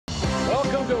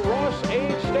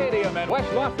Stadium in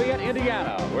West Lafayette,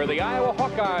 Indiana, where the Iowa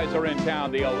Hawkeyes are in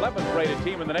town, the 11th rated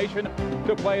team in the nation,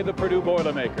 to play the Purdue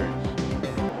Boilermakers.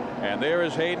 And there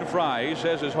is Hayden Fry. He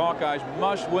says his Hawkeyes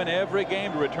must win every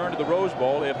game to return to the Rose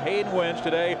Bowl. If Hayden wins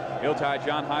today, he'll tie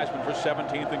John Heisman for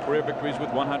 17th in career victories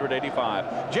with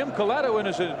 185. Jim Coletto in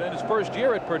his first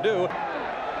year at Purdue.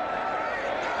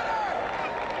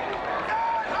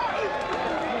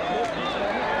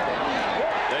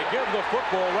 Give the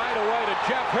football right away to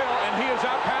Jeff Hill, and he is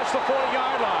out past the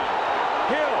 40-yard line.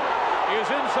 Hill is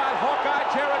inside Hawkeye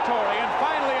territory and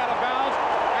finally out of bounds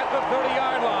at the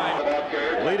 30-yard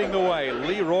line. Leading the way,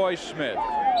 Leroy Smith.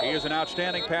 He is an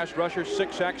outstanding pass rusher,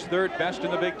 6 sacks, 3rd best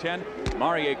in the Big Ten.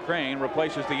 Marie Crane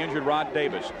replaces the injured Rod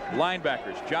Davis.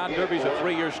 Linebackers, John Derby's a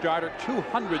 3-year starter,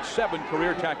 207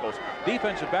 career tackles.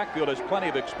 Defensive backfield has plenty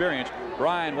of experience.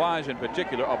 Brian Wise in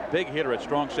particular, a big hitter at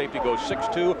strong safety, goes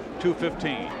 6'2",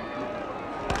 215.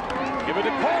 Give it to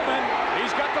Coleman.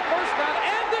 He's got the first down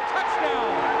and the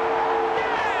touchdown.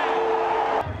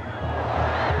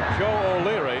 Joe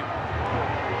O'Leary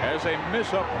has a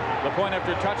miss up the point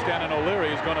after touchdown, and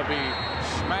O'Leary is going to be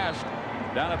smashed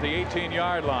down at the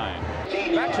 18-yard line.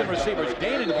 Backs and receivers.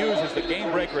 Danon Hughes is the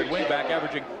game breaker at wingback,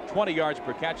 averaging 20 yards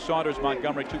per catch. Saunders,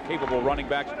 Montgomery, 2 capable running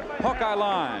backs. Hawkeye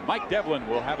line. Mike Devlin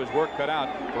will have his work cut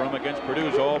out for him against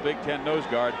Purdue's all Big Ten nose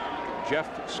guard, Jeff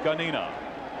Scanina.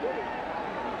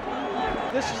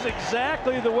 This is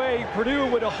exactly the way Purdue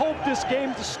would have hoped this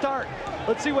game to start.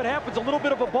 Let's see what happens. A little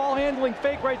bit of a ball handling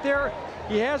fake right there.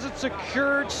 He has it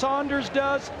secured. Saunders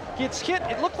does. Gets hit.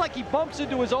 It looked like he bumps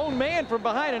into his own man from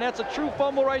behind, and that's a true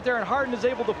fumble right there, and Harden is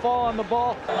able to fall on the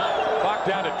ball. Clock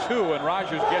down to 2, and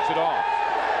Rogers gets it off.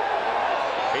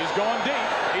 He's going deep.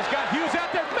 He's got Hughes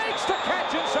out there. Makes the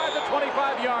catch inside the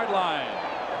 25-yard line.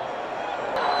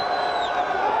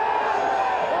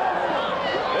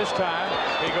 This time,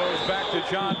 he goes back to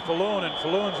John Falloon, and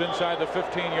Falloon's inside the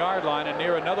 15-yard line and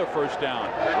near another first down.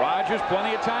 Rogers,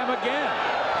 plenty of time again.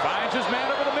 Finds his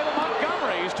man over the middle.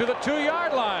 Montgomery. He's to the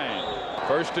 2-yard line.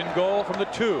 First and goal from the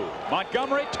 2.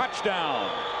 Montgomery,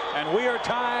 touchdown. And we are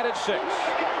tied at 6.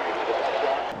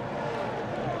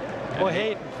 Well,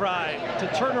 Hayden Fry to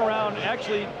turn around,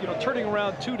 actually, turning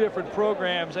around 2 different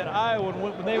programs at Iowa.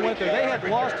 When they went there, they had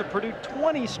lost to Purdue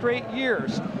 20 straight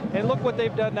years. And look what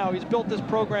they've done now. He's built this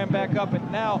program back up, and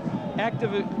now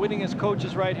active at winning his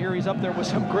coaches right here. He's up there with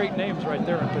some great names right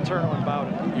there in Paterno and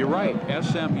Bowden. You're right.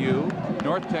 SMU,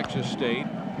 North Texas State,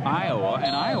 Iowa,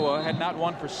 and Iowa had not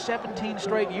won for 17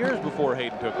 straight years before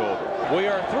Hayden took over. We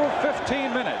are through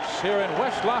 15 minutes here in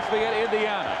West Lafayette,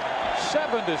 Indiana.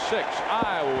 7-6,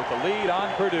 Iowa with the lead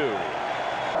on Purdue.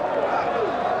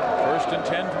 First and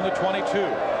 10 from the 22.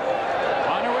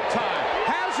 Hunter with time.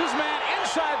 Has his man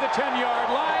inside the 10-yard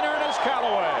line. Ernest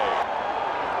Callaway.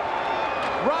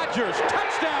 Rogers,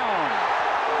 touchdown.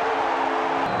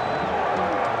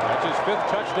 That's his 5th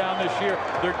touchdown this year.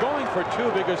 They're going for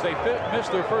 2 because they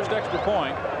missed their first extra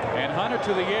point. And Hunter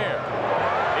to the air.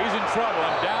 He's in trouble,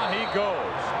 and down he goes.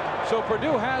 So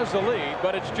Purdue has the lead,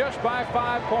 but it's just by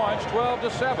 5 points,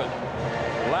 12-7.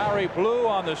 Larry Blue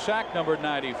on the sack, number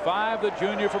 95, the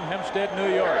junior from Hempstead,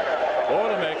 New York.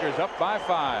 Boilermakers up by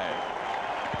 5.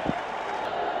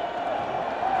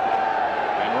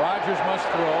 And Rogers must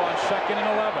throw on 2nd and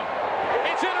 11.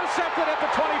 It's intercepted at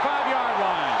the 25-yard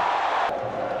line.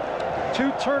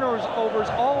 2 turnovers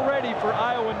already for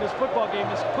Iowa in this football game.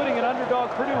 Is putting an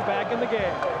underdog Purdue back in the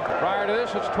game. Prior to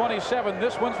this, it's 27.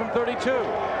 This one's from 32.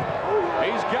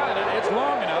 He's got it. It's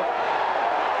long enough.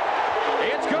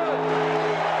 It's good.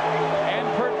 And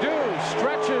Purdue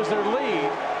stretches their lead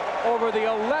over the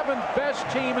 11th best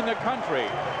team in the country.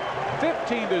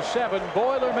 15-7,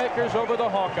 Boilermakers over the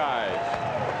Hawkeyes.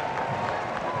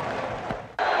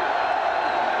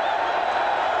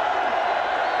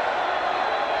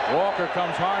 Walker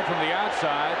comes hard from the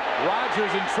outside.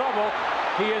 Rogers in trouble.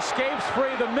 He escapes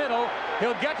free the middle.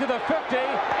 He'll get to the 50,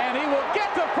 and he will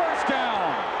get the first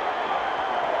down.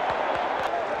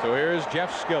 So here's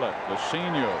Jeff Skillett, the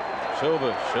senior,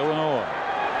 Silvis, Illinois.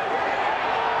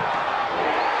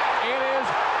 It is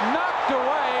knocked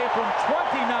away from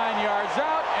 29 yards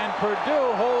out, and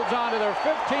Purdue holds on to their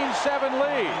 15-7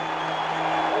 lead.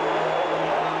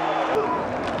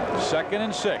 2nd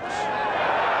and 6.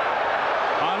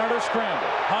 Hunter to scramble.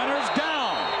 Hunter's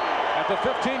down at the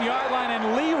 15-yard line,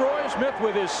 and Leroy Smith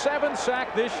with his 7th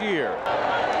sack this year.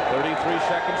 33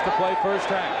 seconds to play first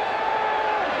half.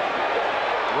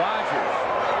 Rogers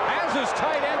has his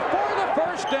tight end for the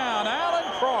first down. Alan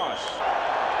Cross.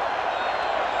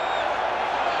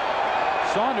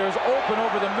 Saunders open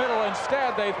over the middle.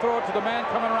 Instead, they throw it to the man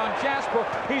coming around Jasper.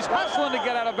 He's hustling to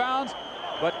get out of bounds,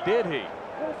 but did he?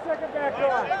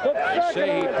 They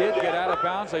say he did get out of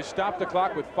bounds. They stopped the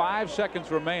clock with 5 seconds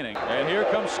remaining. And here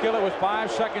comes Skillett with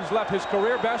 5 seconds left. His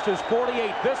career best is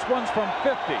 48. This one's from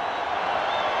 50.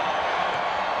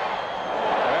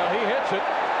 Well, he hits it,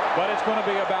 but it's going to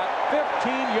be about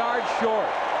 15 yards short.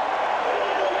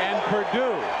 And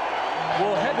Purdue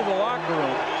will head to the locker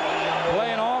room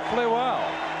playing awfully well.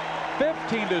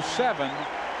 15-7.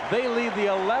 They lead the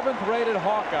 11th rated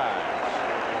Hawkeyes.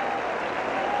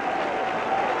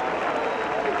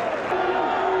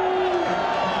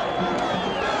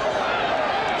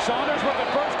 Saunders with the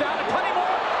first down and plenty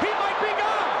more. He might be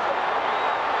gone.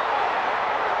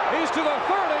 He's to the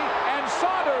 30, and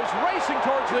Saunders racing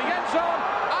towards the end zone.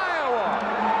 Iowa,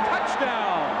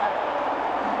 touchdown.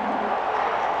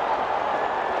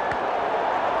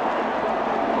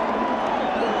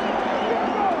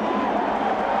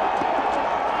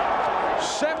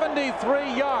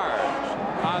 .73 yards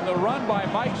on the run by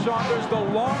Mike Saunders, the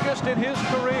longest in his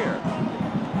career.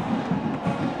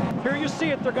 Here you see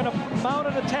it. They're going to mount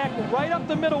an attack right up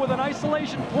the middle with an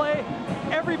isolation play.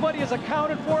 Everybody is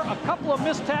accounted for. A couple of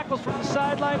missed tackles from the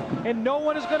sideline, and no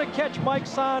one is going to catch Mike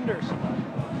Saunders.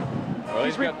 Well,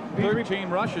 he's got 13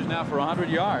 rushes now for 100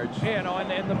 yards. You know,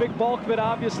 and the big bulk of it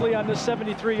obviously on this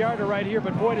 73-yarder right here.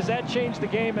 But boy, does that change the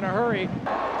game in a hurry.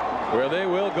 Where they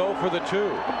will go for the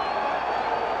 2.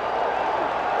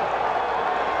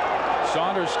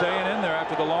 Saunders staying in there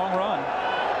after the long run.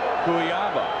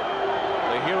 Kuyaba,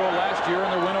 the hero last year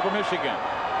in their win over Michigan.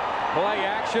 Play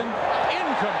action,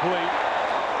 incomplete.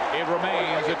 It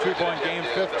remains a 2-point game,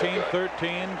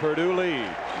 15-13. Purdue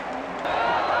leads.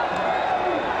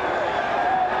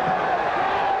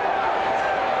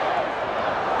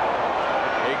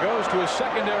 He goes to his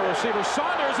secondary receiver,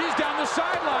 Saunders. He's down the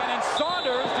sideline, and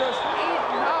Saunders just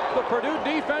eating up the Purdue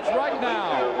defense right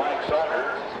now.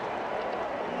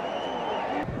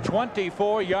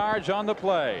 24 yards on the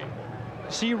play.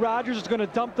 See, Rogers is going to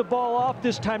dump the ball off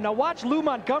this time. Now watch Lew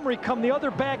Montgomery come the other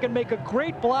back and make a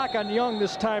great block on Young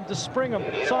this time to spring him.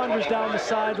 Saunders down the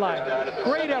sideline.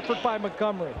 Great effort by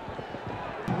Montgomery.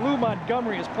 Lew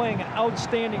Montgomery is playing an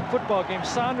outstanding football game.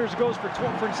 Saunders goes for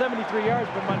 73 yards,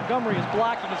 but Montgomery's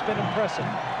blocking has been impressive.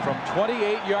 From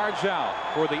 28 yards out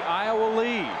for the Iowa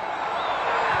lead.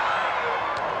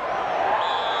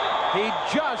 He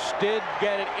just did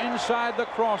get it inside the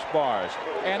crossbars.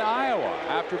 And Iowa,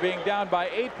 after being down by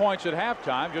 8 points at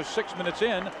halftime, just 6 minutes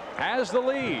in, has the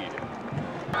lead.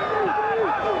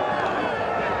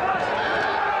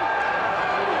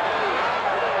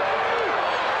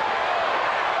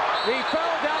 He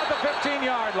fell down at the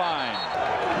 15-yard line.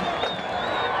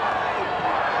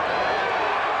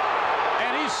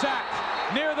 And he's sacked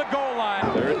near the goal line.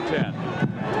 3rd and 10.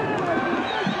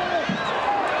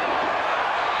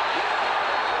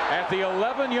 At the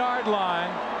 11-yard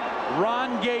line,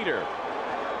 Ron Gator.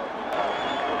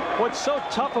 What's so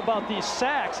tough about these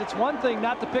sacks, it's one thing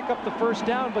not to pick up the first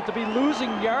down, but to be losing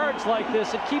yards like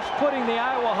this, it keeps putting the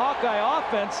Iowa Hawkeye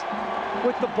offense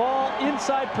with the ball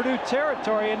inside Purdue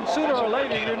territory, and sooner or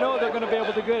later you know they're going to be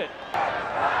able to get it.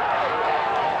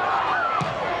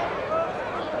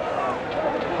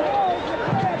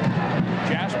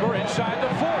 Jasper inside the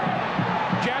 40.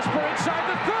 Jasper inside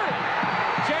the 30.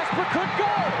 Jasper could go.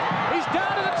 He's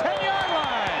down to the 10-yard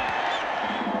line.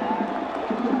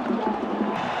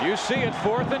 You see it,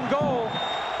 4th and goal.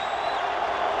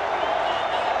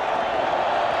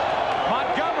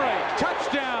 Montgomery,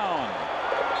 touchdown.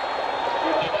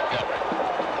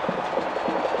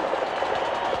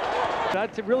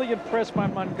 That's really impressed by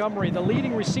Montgomery, the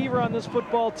leading receiver on this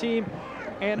football team,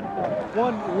 and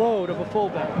one load of a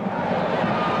fullback.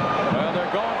 Well,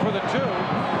 they're going for the 2.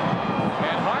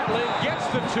 And Hartley gets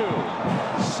the 2.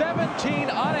 17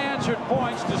 unanswered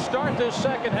points to start this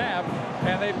second half,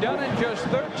 and they've done it in just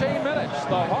 13 minutes.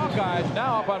 The Hawkeyes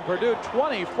now up on Purdue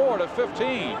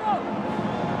 24-15.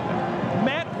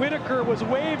 Matt Whitaker was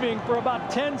waving for about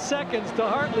 10 seconds to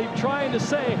Hartley, trying to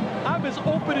say, I'm as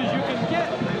open as you can get.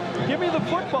 Give me the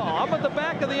football. I'm at the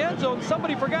back of the end zone.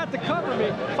 Somebody forgot to cover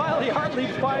me. Finally, Hartley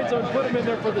finds him and put him in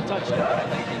there for the touchdown.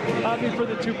 I mean, for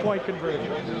the 2-point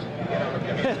conversion.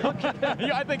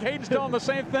 Yeah, I think Hayden's telling the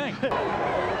same thing.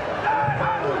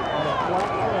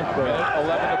 Minute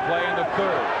 11 to play in the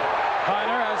 3rd.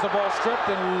 Heiner has the ball stripped,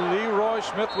 and Leroy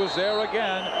Smith was there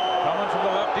again, coming from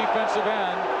the left defensive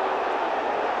end.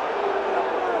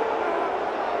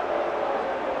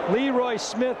 Leroy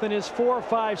Smith and his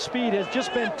 4.5 speed has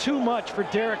just been too much for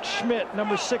Derek Schmidt,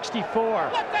 number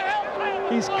 64.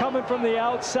 He's coming from the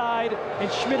outside, and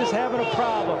Schmidt is having a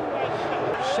problem.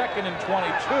 2nd and 22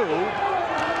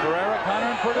 for Eric Hunter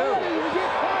and Purdue.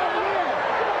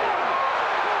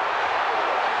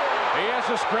 He has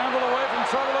has to scramble away from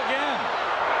trouble again.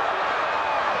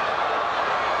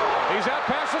 He's out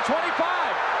past the 25.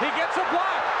 He gets a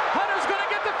block. Hunter's going to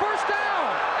get the first down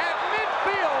at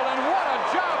midfield, and what a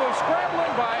job of scrambling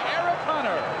by Eric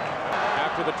Hunter.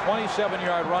 After the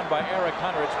 27-yard run by Eric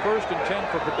Hunter, it's 1st and 10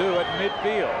 for Purdue at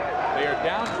midfield. They are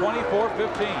down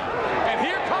 24-15. And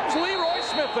here comes Leroy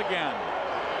Smith again.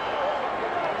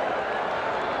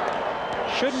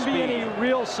 Shouldn't be any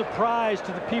real surprise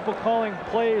to the people calling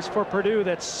plays for Purdue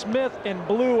that Smith and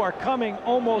Blue are coming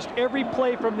almost every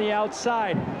play from the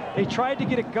outside. They tried to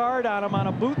get a guard on him on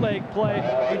a bootleg play.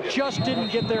 He just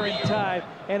didn't get there in time.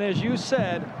 And as you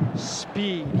said,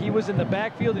 speed. He was in the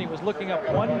backfield and he was looking up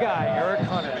one guy, Eric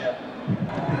Hunter.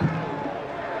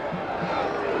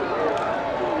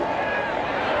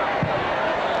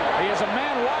 He has a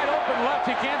man wide open left.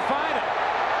 He can't find it.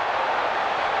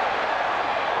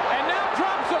 And now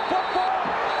drops the football,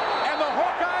 and the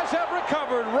Hawkeyes have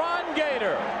recovered. Ron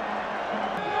Gator.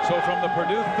 So from the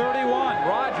Purdue 31,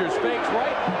 Rogers fakes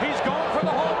right. He's going for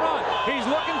the home run. He's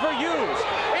looking for Hughes.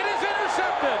 It is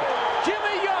intercepted.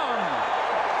 Jimmy Young,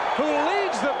 who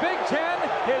leads the Big Ten,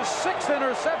 his 6th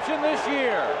interception this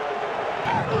year.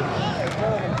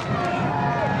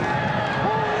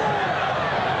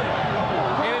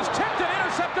 It is tipped and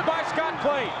intercepted by Scott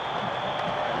Plate.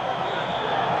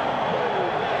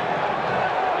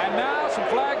 And now some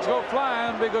flags go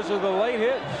flying because of the late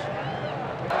hits.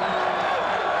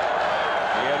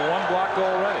 He had one blocked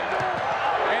already.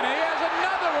 And he has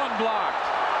another one blocked.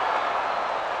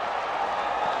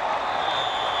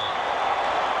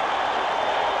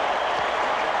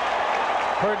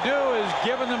 Purdue has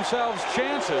given themselves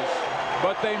chances,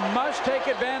 but they must take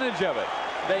advantage of it.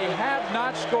 They have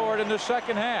not scored in the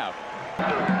second half.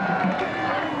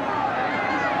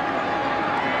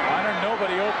 Hunter,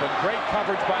 nobody open. Great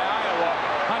coverage by Iowa.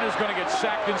 Hunter's going to get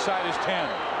sacked inside his 10.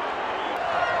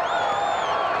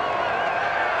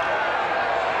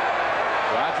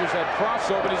 Rogers had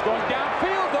crossover. He's going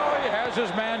downfield, though. He has his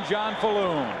man, John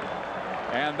Falloon.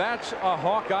 And that's a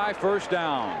Hawkeye first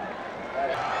down.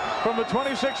 From the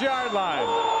 26-yard line.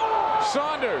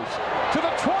 Saunders to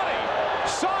the 20.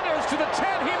 Saunders to the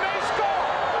 10. He may score.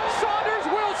 Saunders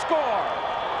will score.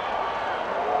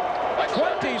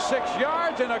 26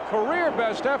 yards and a career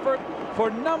best effort for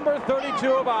number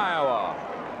 32 of Iowa.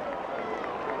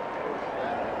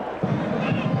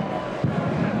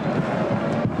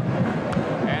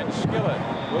 And Skillett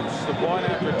puts the point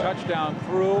after touchdown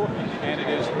through, and it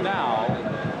is now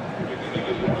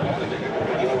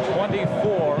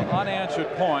 24 unanswered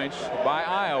points by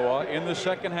Iowa in the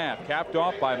second half, capped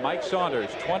off by Mike Saunders'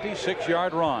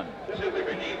 26-yard run.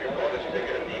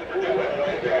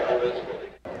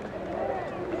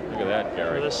 Look at that,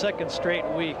 Gary. For the second straight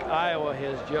week, Iowa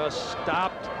has just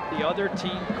stopped the other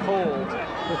team cold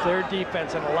with their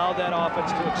defense and allowed that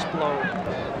offense to explode.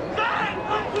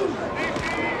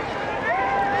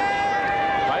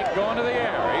 Mike going to the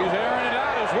air. He's airing it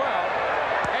out as well.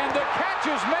 And the catch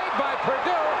is made by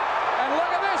Purdue. And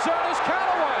look at this, Ernest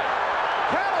Callaway.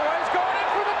 Callaway's going in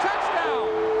for the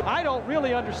touchdown. I don't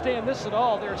really understand this at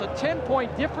all. There's a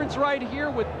 10-point difference right here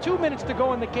with 2 minutes to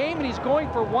go in the game, and he's going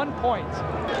for 1 point.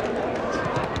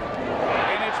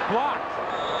 And it's blocked.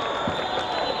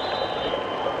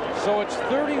 So it's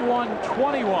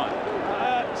 31-21.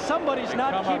 Somebody's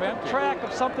not keeping track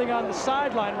of something on the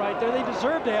sideline right there. They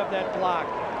deserve to have that block.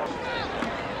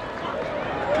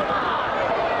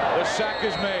 The sack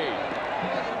is made.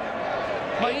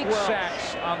 8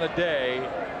 sacks on the day,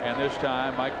 and this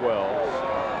time Mike Wells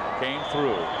came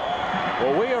through.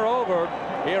 Well, we are over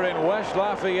here in West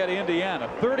Lafayette, Indiana.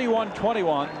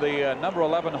 31-21, the number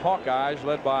 11 Hawkeyes,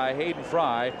 led by Hayden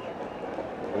Fry.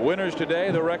 Winners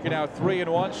today, the record now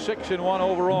 3-1, 6-1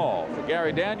 overall. For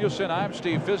Gary Danielson, I'm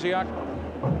Steve Physiak.